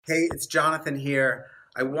Hey, it's Jonathan here.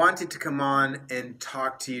 I wanted to come on and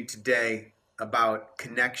talk to you today about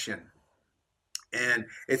connection. And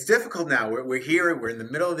it's difficult now. We're here, we're in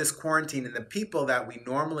the middle of this quarantine, and the people that we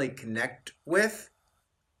normally connect with,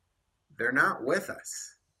 they're not with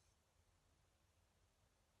us.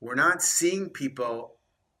 We're not seeing people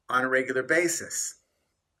on a regular basis.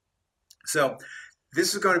 So,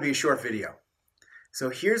 this is going to be a short video. So,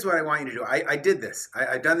 here's what I want you to do. I did this,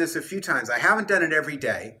 I've done this a few times. I haven't done it every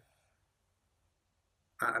day.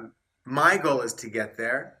 My goal is to get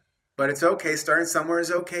there, but it's okay. Starting somewhere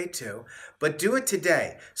is okay too. But do it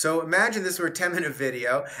today. So imagine this were a 10-minute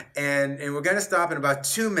video, and we're going to stop in about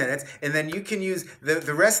 2 minutes, and then you can use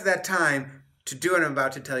the rest of that time to do what I'm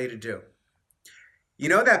about to tell you to do. You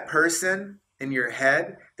know that person in your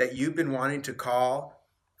head that you've been wanting to call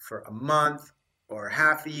for a month or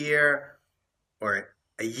half a year or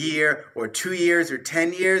a year or 2 years or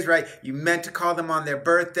 10 years, right? You meant to call them on their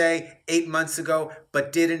birthday 8 months ago,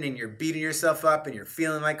 but didn't, and you're beating yourself up and you're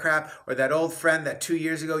feeling like crap. Or that old friend that 2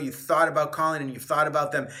 years ago you thought about calling and you thought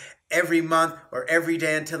about them every month or every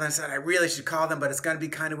day until I said, I really should call them, but it's going to be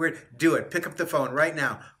kind of weird. Do it. Pick up the phone right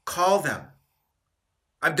now. Call them.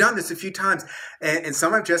 I've done this a few times, and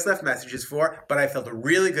some I've just left messages for, but I felt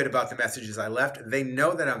really good about the messages I left. They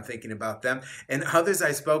know that I'm thinking about them. And others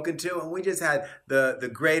I've spoken to, and we just had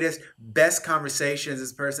the greatest, best conversations.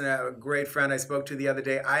 This person, a great friend I spoke to the other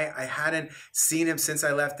day, I hadn't seen him since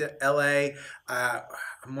I left LA.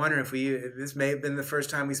 I'm wondering if this may have been the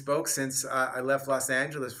first time we spoke since I left Los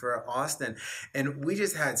Angeles for Austin. And we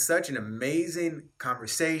just had such an amazing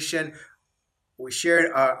conversation. We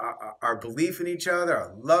shared our belief in each other,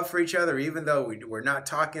 our love for each other, even though we're not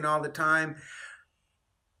talking all the time.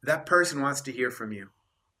 That person wants to hear from you.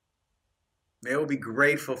 They will be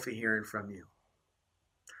grateful for hearing from you.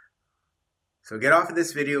 So get off of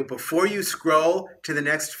this video before you scroll to the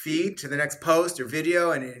next feed, to the next post or video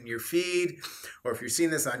and in your feed, or if you're seeing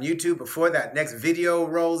this on YouTube, before that next video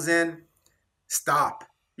rolls in, stop.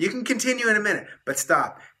 You can continue in a minute, but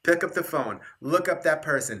stop. Pick up the phone. Look up that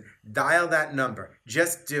person. Dial that number.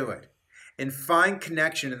 Just do it. And find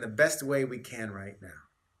connection in the best way we can right now.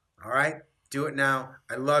 All right? Do it now.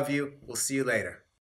 I love you. We'll see you later.